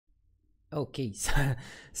Okay, so,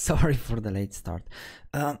 sorry for the late start.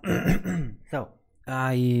 So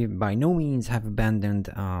I by no means have abandoned.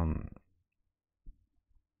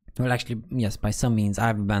 Well, actually, yes, by some means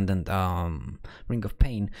I've abandoned Ring of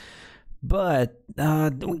Pain, but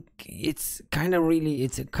it's kind of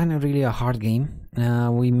really a hard game.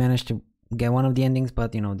 We managed to get one of the endings,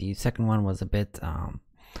 but you know the second one was a bit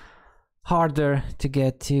harder to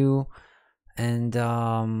get to, and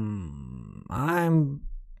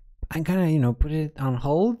I'm kind of, you know, put it on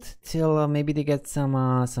hold till maybe they get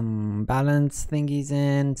some balance thingies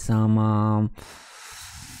in, some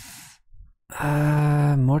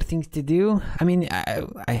more things to do. I mean,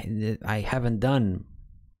 I haven't done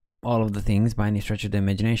all of the things by any stretch of the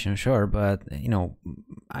imagination, sure, but you know,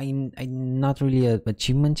 I'm not really a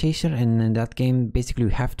achievement chaser, and in that game, basically,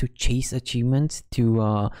 you have to chase achievements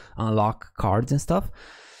to unlock cards and stuff.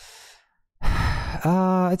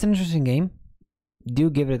 It's an interesting game.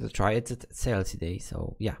 Do give it a try. It's a sales day,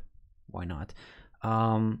 so yeah, why not?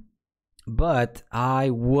 But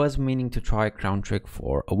I was meaning to try Crown Trick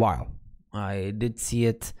for a while. I did see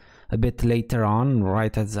it a bit later on,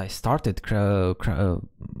 right as I started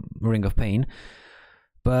Ring of Pain,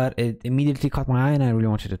 but it immediately caught my eye and I really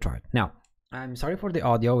wanted to try it. Now, I'm sorry for the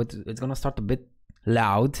audio. It's gonna start a bit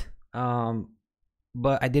loud,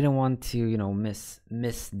 but I didn't want to, you know, miss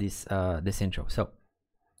this this intro. So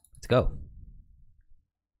let's go.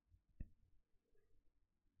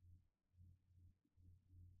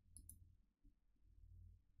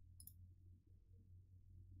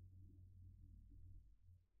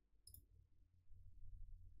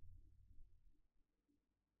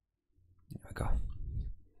 Go.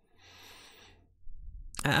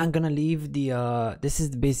 I'm gonna leave the this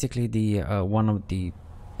is basically the one of the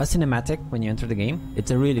a cinematic when you enter the game.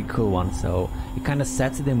 It's a really cool one, so it kind of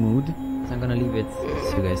sets the mood. So I'm gonna leave it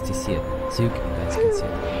so you guys to see it, so you guys can see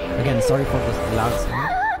it. Again, sorry for the loud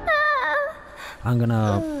sound. I'm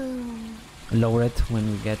gonna lower it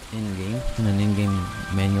when we get in game, in an in-game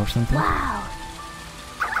menu or something. Wow.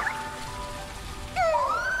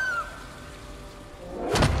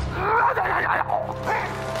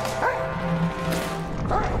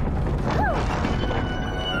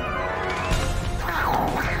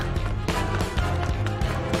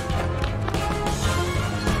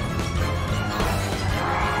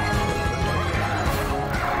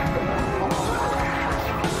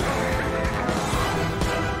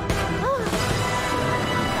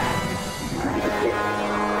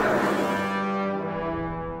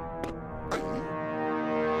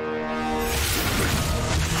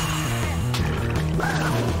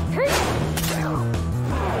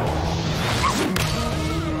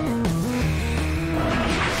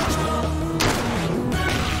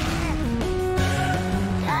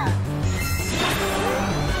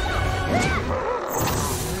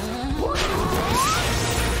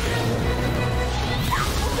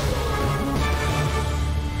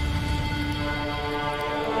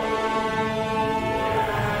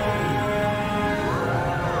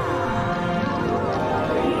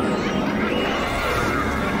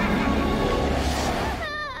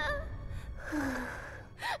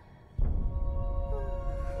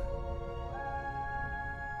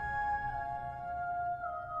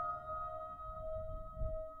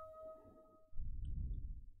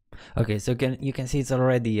 Okay, so you can see it's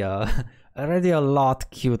already already a lot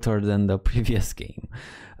cuter than the previous game.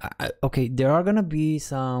 Okay, there are gonna be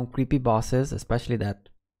some creepy bosses, especially that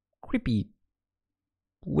creepy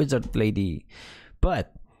wizard lady,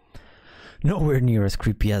 but nowhere near as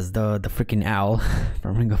creepy as the freaking owl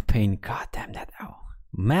from Ring of Pain. God damn that owl,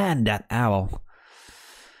 man, that owl.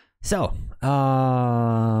 So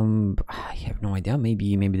I have no idea.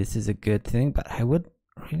 Maybe this is a good thing, but I would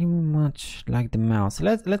really much like the mouse.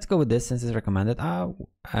 Let's go with this since it's recommended.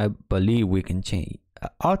 I believe we can change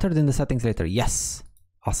altered in the settings later. Yes,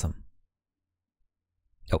 awesome.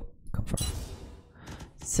 Oh, confirm.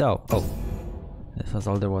 So this was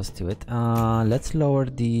all there was to it. Let's lower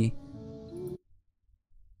the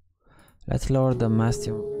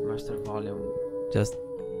master volume just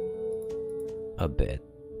a bit.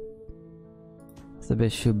 So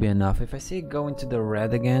this should be enough. If I say go into the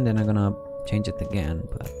red again, then I'm gonna change it again.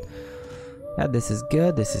 But yeah, this is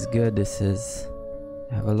good. This is good. This is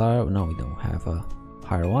have a lower. No, we don't have a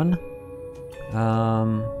higher one.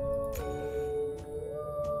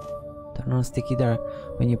 Turn on sticky there.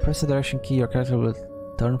 When you press the direction key, your character will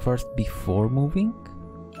turn first before moving.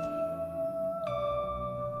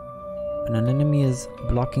 When an enemy is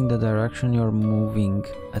blocking the direction you're moving,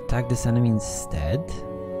 attack this enemy instead.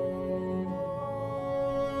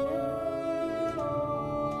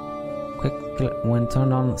 skill. When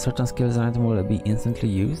turned on, certain skills and item will be instantly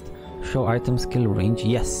used. Show item skill range.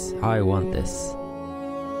 Yes, I want this.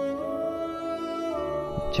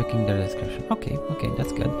 Checking the description. Okay,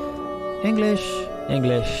 that's good. English,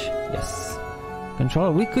 yes.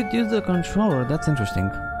 Controller, we could use the controller, that's interesting.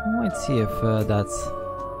 We might see if that's...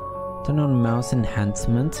 Turn on mouse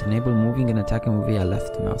enhancement, enable moving and attacking via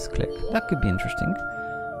left mouse click. That could be interesting.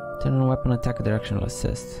 Turn on weapon attack directional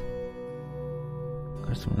assist.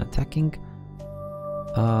 Cursor when attacking.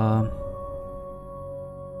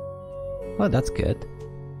 Oh, that's good.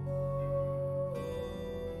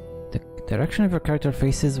 The direction of your character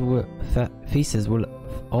faces will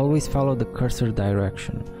always follow the cursor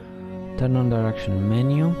direction. Turn on direction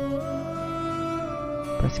menu.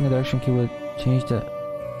 Pressing a direction key will change the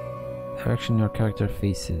direction your character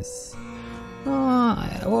faces.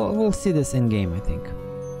 We'll see this in game, I think.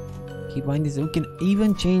 Key bindings. We can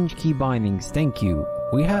even change key bindings. Thank you.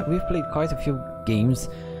 We've played quite a few games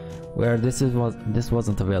where this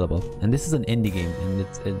wasn't available, and this is an indie game, and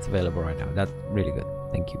it's available right now. That's really good.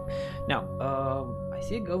 Thank you. Now, I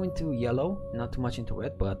see it going to yellow. Not too much into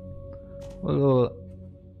it, but we'll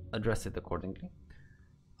address it accordingly.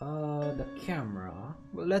 The camera.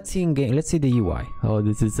 Well, let's see in game. Let's see the UI. Oh,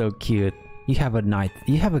 this is so cute. You have a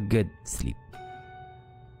good sleep.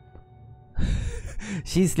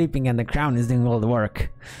 She's sleeping and the crown is doing all the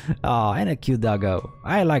work. Oh, and a cute doggo.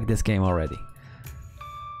 I like this game already.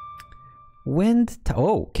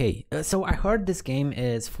 Okay. So I heard this game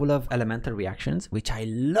is full of elemental reactions, which I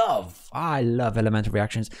love. I love elemental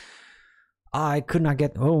reactions. I could not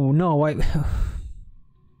get... Oh no, I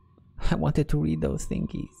wanted to read those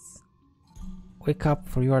thingies. Wake up,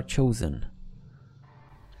 for you are chosen.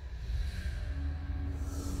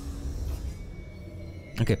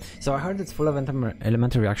 Okay, so I heard it's full of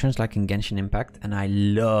elemental reactions like in Genshin Impact, and I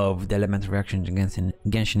love the elemental reactions in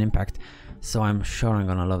Genshin Impact, so I'm sure I'm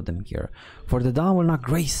gonna love them here. For the dawn will not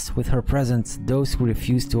grace with her presence those who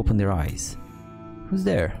refuse to open their eyes. Who's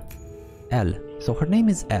there? Elle. So her name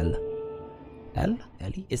is Elle. Elle?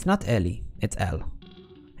 Ellie? It's not Ellie, it's Elle.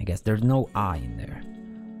 I guess there's no I in there.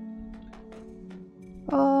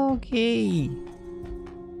 Okay.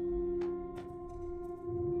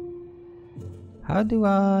 How do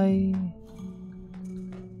I...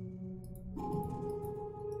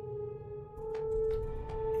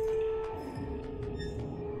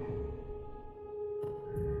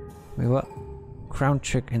 Wait, what? Crown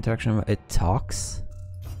trick interaction. It talks.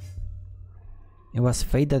 It was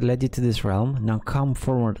fate that led you to this realm. Now come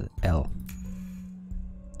forward, Elle.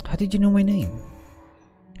 How did you know my name?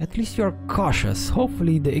 At least you're cautious.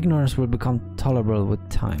 Hopefully the ignorance will become tolerable with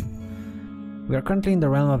time. We are currently in the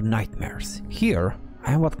realm of nightmares. Here,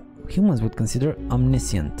 I am what humans would consider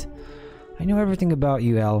omniscient. I know everything about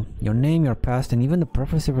you, Elle. Your name, your past, and even the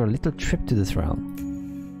purpose of your little trip to this realm.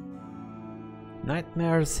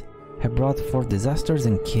 Nightmares have brought forth disasters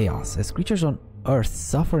and chaos, as creatures on Earth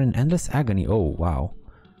suffer in endless agony. Oh, wow.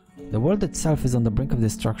 The world itself is on the brink of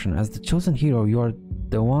destruction. As the chosen hero, you are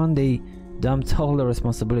the one they dumped all the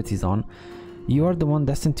responsibilities on. You are the one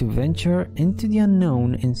destined to venture into the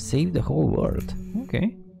unknown and save the whole world.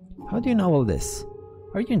 Okay. How do you know all this?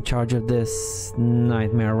 Are you in charge of this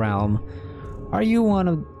nightmare realm? Are you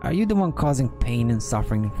the one causing pain and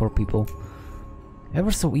suffering for people?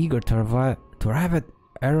 Ever so eager to arrive at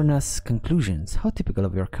erroneous conclusions. How typical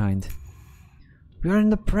of your kind. We are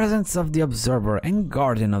in the presence of the observer and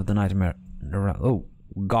guardian of the nightmare. Oh,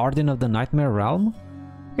 guardian of the nightmare realm?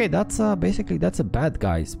 Okay, that's basically that's a bad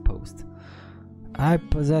guy's post. I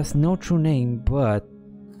possess no true name, but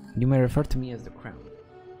you may refer to me as the Crown.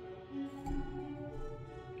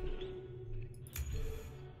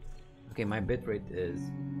 Okay, my bitrate is...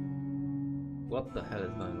 What the hell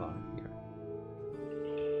is going on here?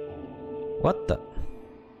 What the...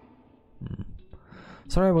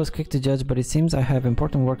 Sorry I was quick to judge, but it seems I have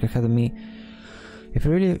important work ahead of me. If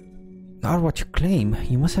you really are what you claim,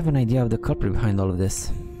 you must have an idea of the culprit behind all of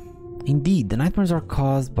this. Indeed, the nightmares are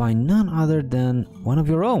caused by none other than one of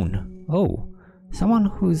your own. Oh, someone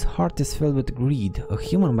whose heart is filled with greed, a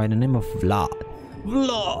human by the name of Vlad.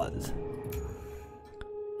 Vlad!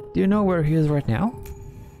 Do you know where he is right now?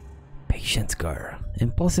 Patience, girl.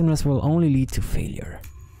 Impulsiveness will only lead to failure.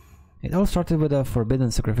 It all started with a forbidden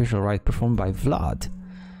sacrificial rite performed by Vlad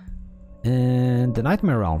in the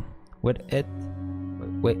Nightmare Realm.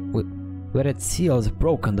 Where its seals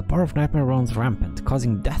broken, the power of Nightmare runs rampant,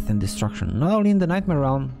 causing death and destruction, not only in the Nightmare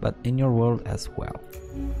Realm, but in your world as well.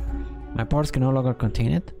 My powers can no longer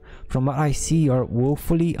contain it. From what I see, you are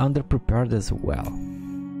woefully underprepared as well.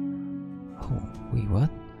 Oh, wait, what?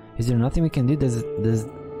 Is there nothing we can do? Does this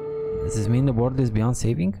mean the world is beyond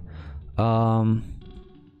saving?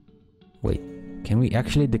 Wait, can we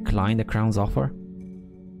actually decline the crown's offer?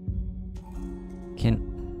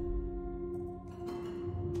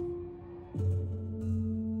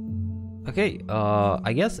 Okay,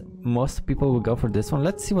 I guess most people will go for this one.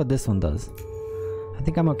 Let's see what this one does. I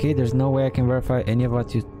think I'm okay. There's no way I can verify any of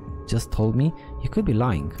what you just told me. You could be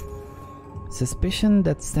lying. Suspicion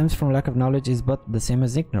that stems from lack of knowledge is but the same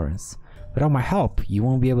as ignorance. Without my help, you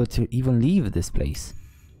won't be able to even leave this place.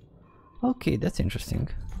 Okay, that's interesting.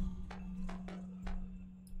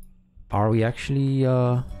 Are we actually,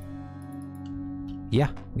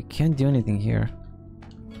 yeah, we can't do anything here.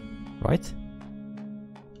 Right?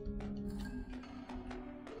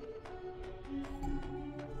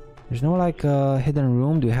 There's no like hidden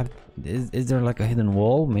room. Do you have, is there like a hidden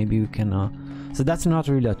wall? Maybe we can, so that's not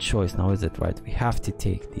really a choice now, is it? Right? We have to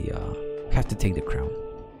take the crown.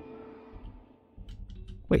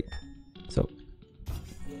 Wait, so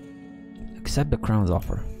accept the crown's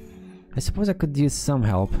offer. I suppose I could use some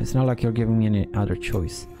help. It's not like you're giving me any other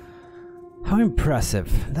choice. How impressive.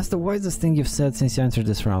 That's the wisest thing you've said since you entered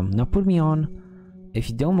this realm. Now put me on. If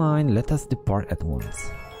you don't mind, let us depart at once.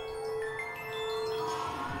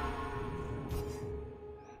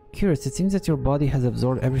 Curious, it seems that your body has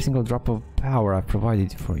absorbed every single drop of power I've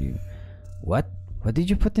provided for you. What? What did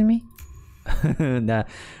you put in me? Nah.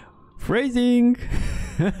 Phrasing!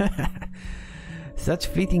 Such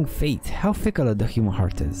fleeting fate. How fickle the human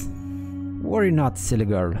heart is. Worry not, silly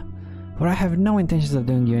girl. For I have no intentions of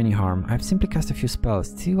doing you any harm. I've simply cast a few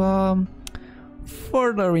spells to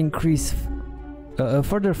further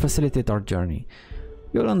facilitate our journey.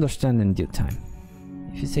 You'll understand in due time.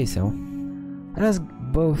 If you say so. Let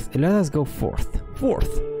us go forth.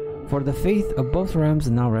 For the faith of both realms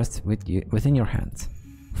now rests within your hands.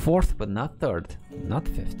 Fourth, but not third, not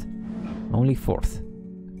fifth. Only fourth.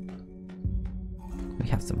 We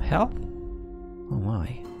have some health. Oh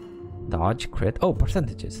my. Dodge, crit. Oh,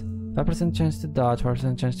 percentages. 5% chance to dodge,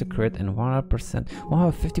 5% chance to crit, and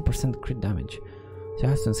 150% crit damage. So I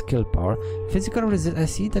have some skill power. Physical resist. I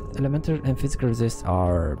see that elemental and physical resist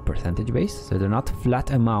are percentage based, so they're not flat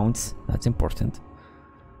amounts. That's important.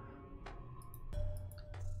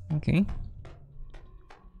 Okay.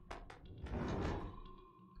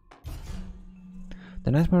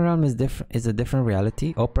 The Nightmare Realm is a different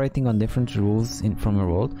reality, operating on different rules from your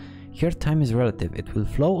world. Here time is relative, it will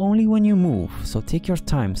flow only when you move, so take your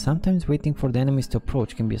time. Sometimes waiting for the enemies to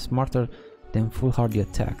approach can be smarter than foolhardy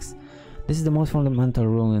attacks. This is the most fundamental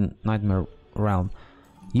rule in Nightmare Realm.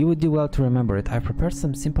 You would do well to remember it. I prepared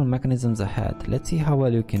some simple mechanisms ahead. Let's see how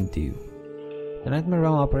well you can do. The Nightmare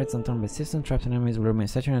Realm operates on turn-based system. Trapped enemies will remain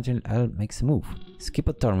stationary until L makes a move. Skip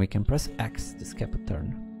a turn. We can press X to skip a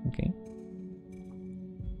turn. Okay.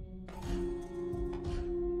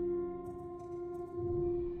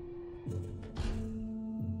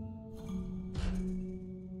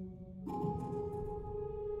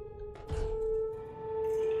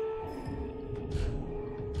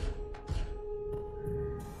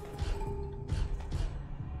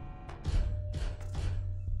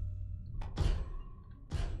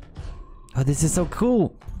 Oh, this is so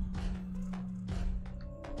cool!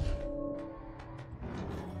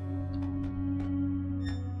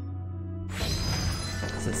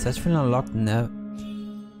 Successfully unlocked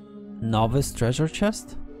novice treasure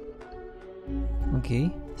chest.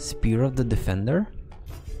 Okay, Spear of the Defender.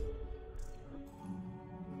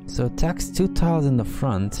 So attacks 2 tiles in the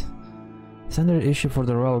front. Standard issue for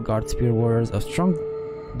the Royal Guard Spear Warriors. A strong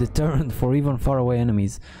deterrent for even far away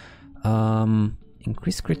enemies.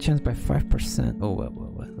 Increase crit chance by 5%. Oh, what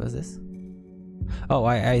was this? Oh,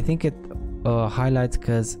 I think it highlights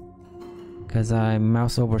because I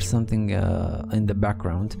mouse over something in the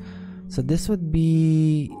background. So this would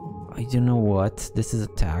be, I don't know what. This is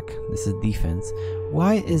attack. This is defense.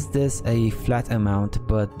 Why is this a flat amount,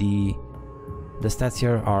 but the stats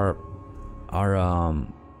here are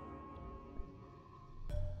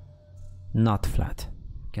not flat?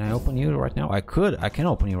 Can I open you right now? I can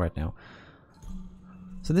open you right now.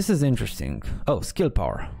 So this is interesting. Oh, skill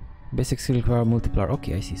power. Basic skill power multiplier.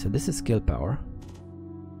 Okay, I see. So this is skill power.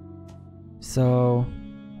 So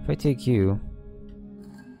if I take you...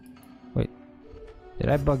 Wait. Did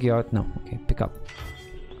I bug you out? No. Okay, pick up.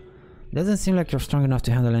 Doesn't seem like you're strong enough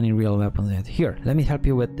to handle any real weapons yet. Here, let me help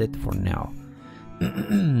you with it for now.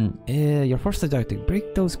 Your first objective.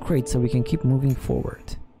 Break those crates so we can keep moving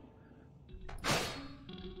forward.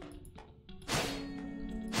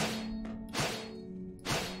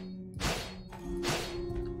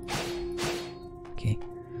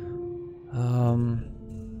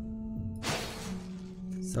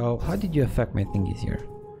 So how did you affect my thingies here?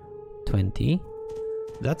 20,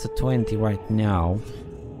 that's a 20 right now,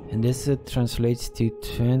 and this translates to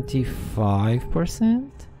 25%.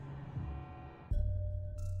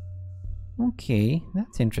 Okay,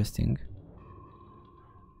 that's interesting.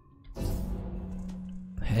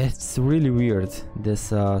 It's really weird. This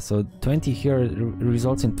so 20 here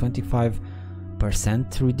results in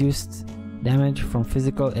 25% reduced damage from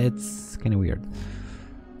physical. It's kind of weird.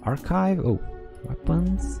 Archive. Oh,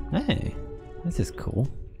 weapons. Hey, this is cool.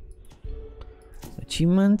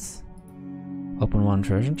 Achievements. Open one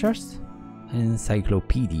treasure chest.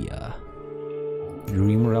 Encyclopedia.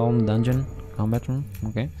 Dream Realm dungeon. Combat room.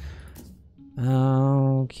 Okay.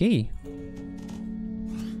 Okay.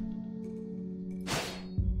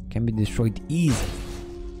 Can be destroyed easily.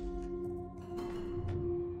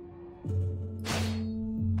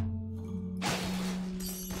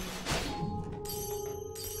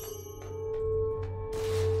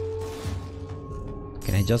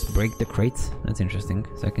 Can I just break the crates? That's interesting.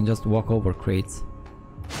 So I can just walk over crates.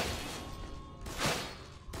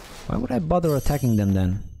 Why would I bother attacking them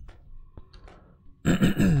then?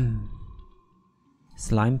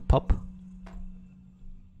 Slime pup?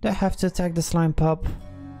 Do I have to attack the slime pup?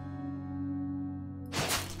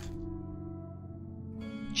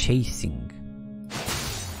 Chasing.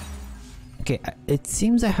 Okay, it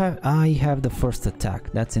seems I have the first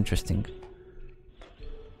attack. That's interesting.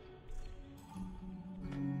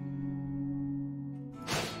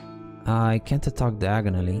 I can't attack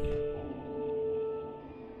diagonally.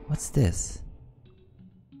 What's this?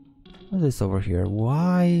 What is this over here?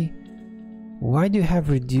 Why do you have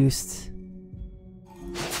reduced?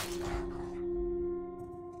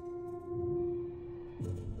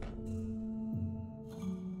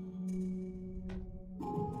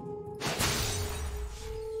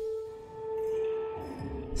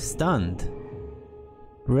 Stunned.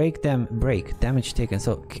 Break damage taken.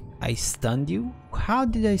 So I stunned you? How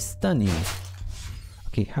did I stun you?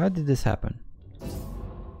 Okay, how did this happen?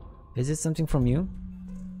 Is it something from you?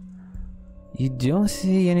 You don't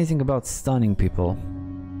see anything about stunning people.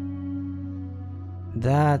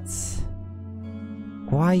 That's...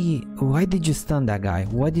 Why did you stun that guy?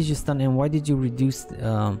 Why did you stun and why did you reduce...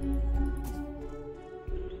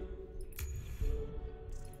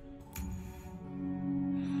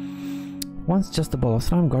 Once just a ball of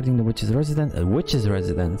slime guarding the witch's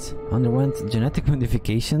residence underwent genetic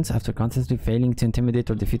modifications after constantly failing to intimidate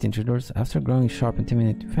or defeat intruders. After growing sharp,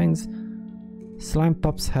 intimidating fangs, slime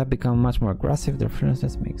pups have become much more aggressive. Their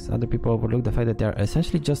fierceness makes other people overlook the fact that they are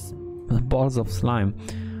essentially just balls of slime.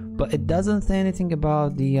 But it doesn't say anything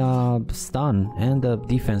about the stun and the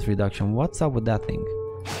defense reduction. What's up with that thing?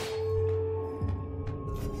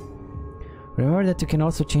 Remember that you can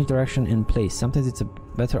also change direction in place. Sometimes it's a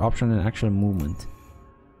better option than actual movement.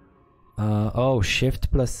 Oh,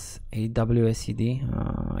 shift plus AWSCD?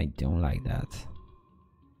 I don't like that.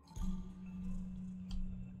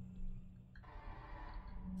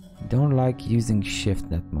 Don't like using shift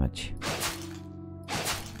that much.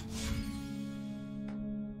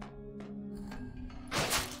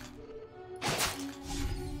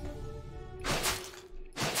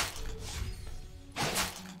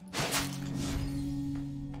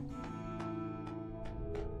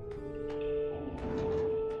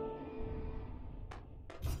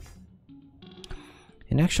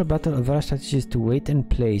 In actual battle, a various strategy is to wait in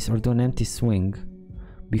place or do an empty swing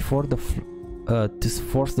before the to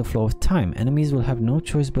force the flow of time. Enemies will have no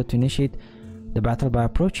choice but to initiate the battle by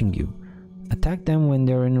approaching you. Attack them when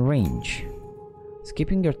they're in range.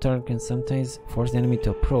 Skipping your turn can sometimes force the enemy to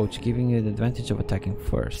approach, giving you the advantage of attacking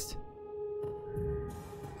first.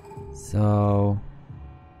 So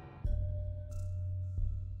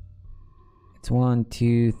it's 1,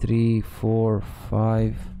 2, 3, 4,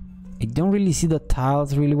 5. I don't really see the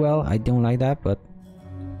tiles really well. I don't like that, but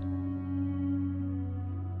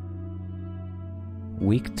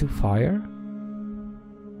weak to fire.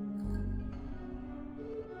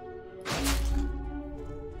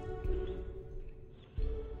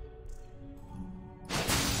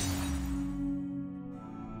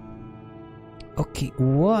 Okay,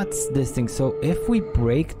 what's this thing? So if we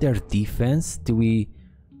break their defense, do we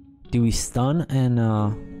stun and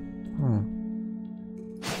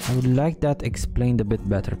I would like that explained a bit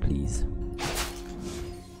better, please.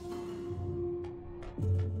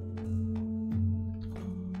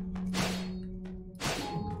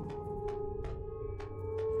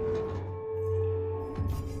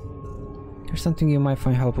 Here's something you might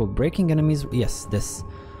find helpful. Breaking enemies, yes, this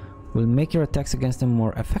will make your attacks against them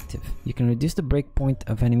more effective. You can reduce the breakpoint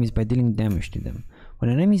of enemies by dealing damage to them. When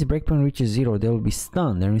an enemy's breakpoint reaches 0, they will be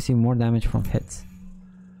stunned and receive more damage from hits.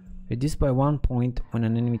 Reduced by 1 point when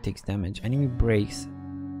an enemy takes damage. Enemy breaks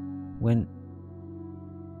When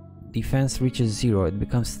defense reaches 0, it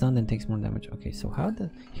becomes stunned and takes more damage. Okay, so how do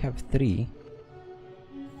you have 3?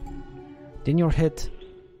 Then you're hit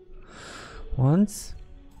once,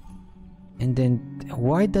 and then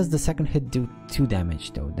why does the second hit do 2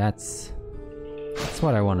 damage though? That's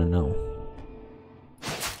what I want to know.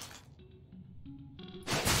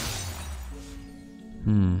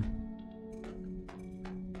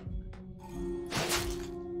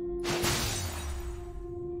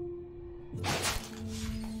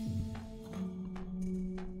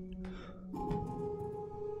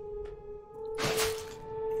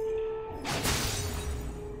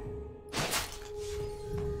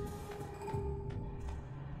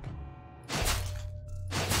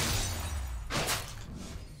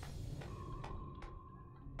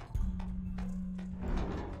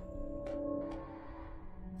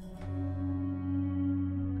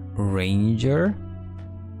 Ranger?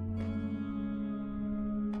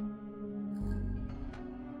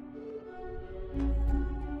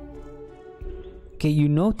 Okay, you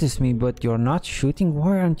notice me, but you're not shooting.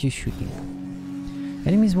 Why aren't you shooting?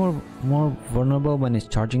 Enemy is more vulnerable when it's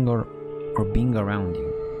charging or being around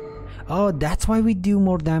you. Oh, that's why we do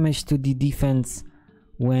more damage to the defense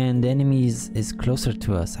when the enemy is closer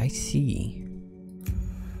to us. I see.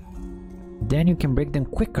 Then you can break them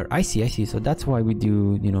quicker. I see. So that's why we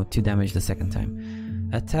do, 2 damage the second time.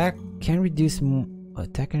 Attack can reduce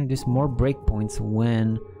more breakpoints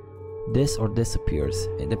when this or this appears.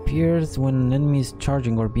 It appears when an enemy is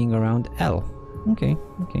charging or being around L. Okay.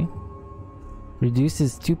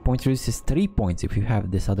 Reduces 2 points, reduces 3 points if you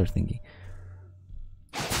have this other thingy.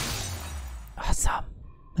 Awesome.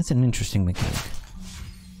 That's an interesting mechanic.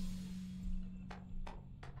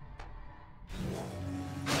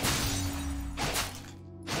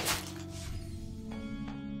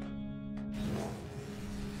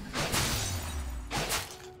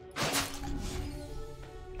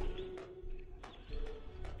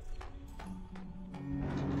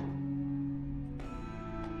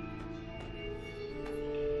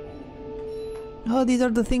 Oh, these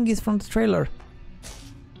are the thingies from the trailer.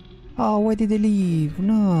 Oh, why did they leave?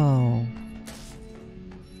 No.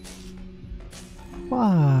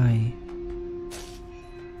 Why?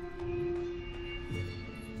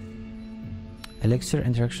 Elixir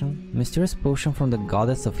interaction. Mysterious potion from the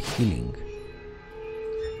goddess of healing.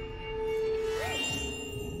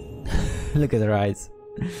 Look at her eyes.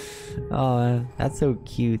 Oh man, that's so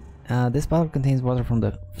cute. This bottle contains water from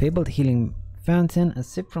the fabled healing fountain. A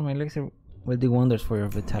sip from elixir will do wonders for your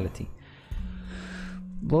vitality.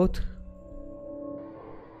 Both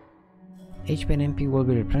HP and MP will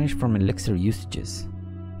be replenished from elixir usages.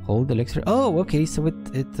 Hold elixir. Oh, okay, so it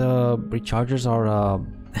recharges our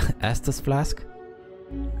Estus flask.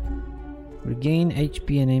 Regain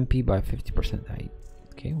HP and MP by 50%.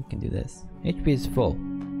 Okay, we can do this. HP is full.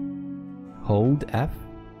 Hold F.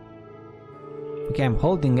 Okay, I'm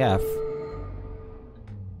holding F.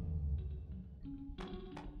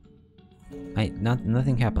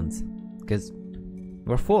 Nothing happens because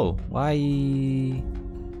we're full. Why?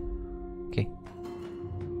 Okay.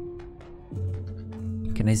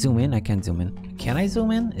 Can I zoom in? I can't zoom in. Can I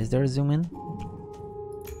zoom in? Is there a zoom in?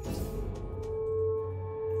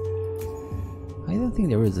 I don't think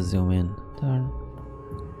there is a zoom in. Darn.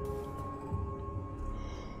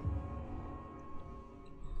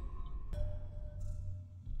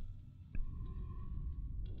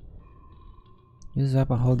 Use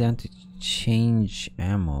weapon, hold down to change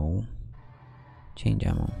ammo. Change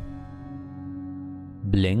ammo.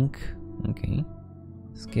 Blink. Okay.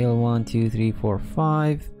 Scale 1, 2, 3, 4,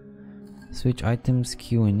 5. Switch items,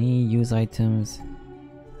 Q and E. Use items.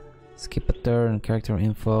 Skip a turn, character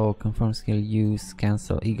info. Confirm skill use.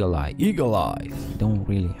 Cancel. Eagle Eye. Eagle Eye! Don't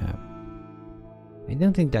really have. I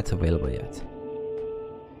don't think that's available yet.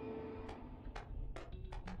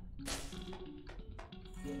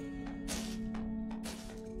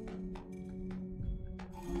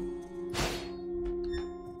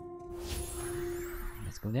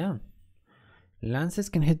 Go down. Lances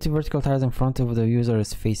can hit 2 vertical tiles in front of the user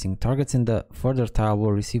is facing. Targets in the further tile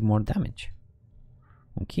will receive more damage.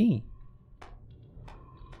 Okay.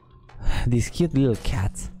 These cute little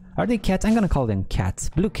cats. Are they cats? I'm gonna call them cats.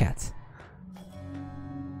 Blue cats.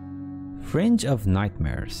 Fringe of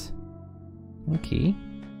Nightmares. Okay.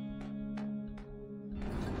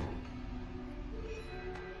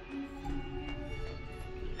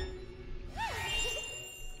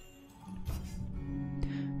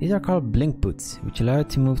 These are called blink boots, which allow you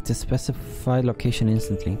to move to a specified location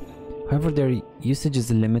instantly. However, their usage is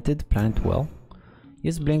limited. Plan it well.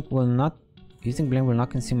 Using blink will not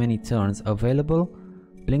consume any turns. Available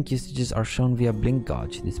Blink usages are shown via blink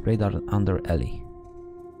gauge displayed under Ellie.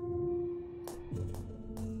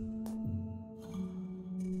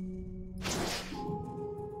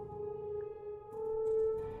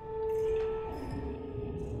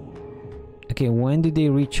 Okay, when do they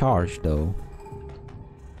recharge though?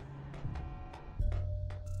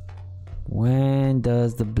 When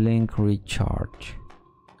does the blink recharge?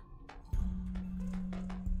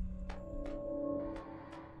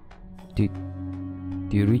 Do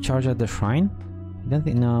you recharge at the shrine? I don't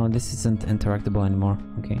think, no, this isn't interactable anymore.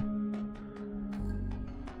 Okay.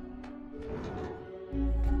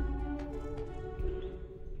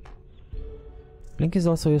 Blink is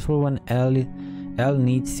also useful when L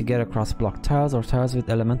needs to get across block tiles or tiles with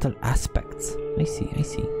elemental aspects. I see, I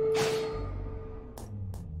see.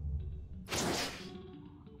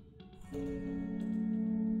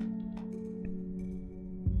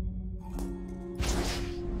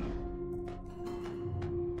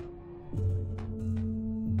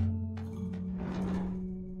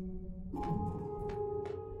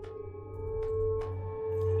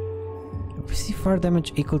 Receive fire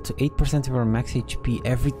damage equal to 8% of your max HP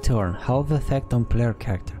every turn. Half effect on player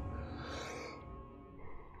character.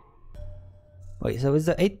 Wait, so is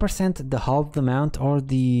the 8% the half amount, or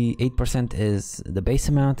the 8% is the base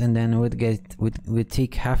amount and then we'd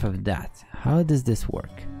take half of that? How does this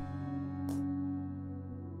work?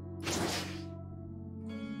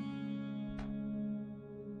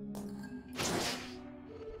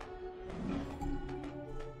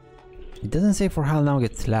 It doesn't say for how long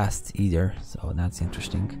it lasts either, so that's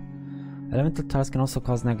interesting. Elemental tiles can also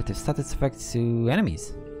cause negative status effects to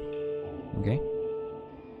enemies. Okay.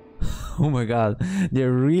 Oh my god,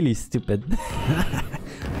 they're really stupid.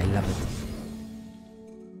 I love it.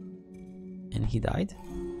 And he died?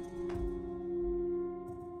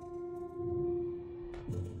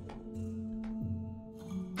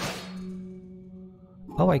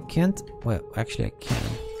 Oh, I can't. Well, actually, I can.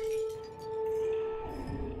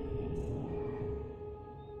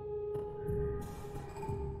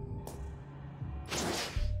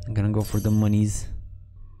 I'm gonna go for the monies.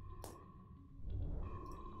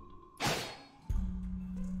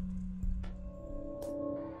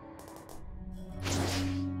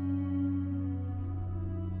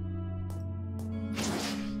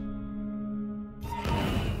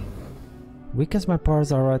 Weak as my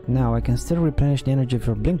powers are right now, I can still replenish the energy of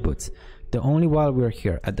your blink boots. The only while we're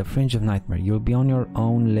here, at the fringe of nightmare. You'll be on your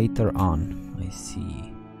own later on. I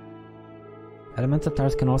see. Elemental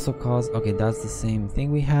tiles can also cause... Okay, that's the same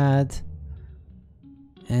thing we had.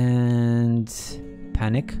 And...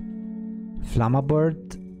 Panic.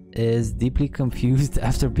 Flammabird is deeply confused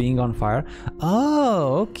after being on fire.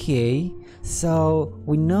 Oh, okay. So,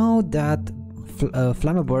 we know that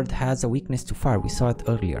Flammabird has a weakness to fire. We saw it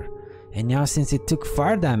earlier. And now since it took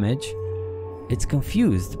fire damage, it's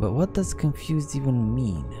confused. But what does confused even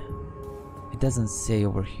mean? It doesn't say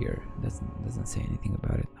over here. It doesn't say anything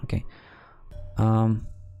about it. Okay.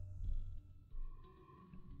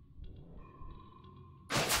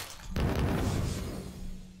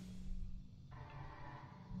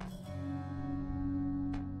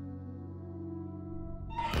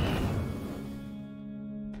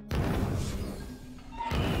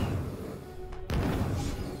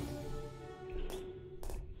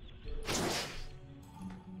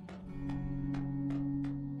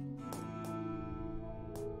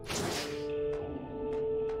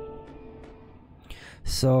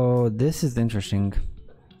 So this is interesting.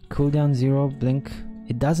 Cooldown 0, blink.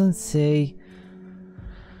 It doesn't say...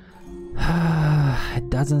 It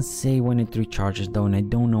doesn't say when it recharges though, and I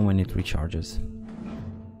don't know when it recharges.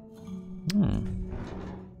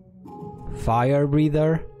 Fire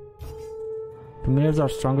breather. Familiars are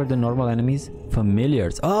stronger than normal enemies.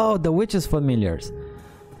 Familiars. Oh, the witch's familiars.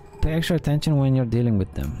 Pay extra attention when you're dealing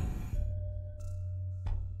with them.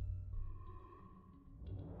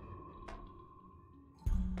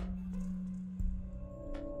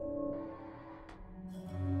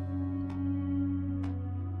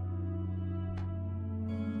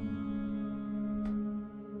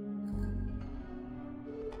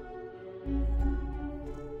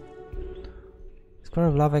 Square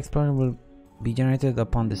of lava explosion will be generated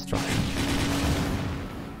upon destruction.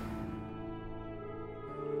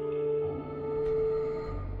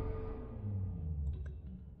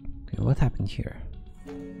 Okay, what happened here?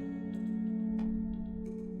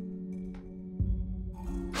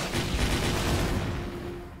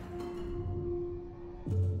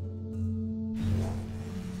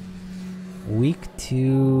 Weak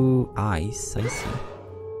to ice, I see.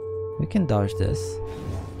 We can dodge this.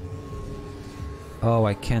 Oh,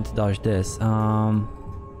 I can't dodge this.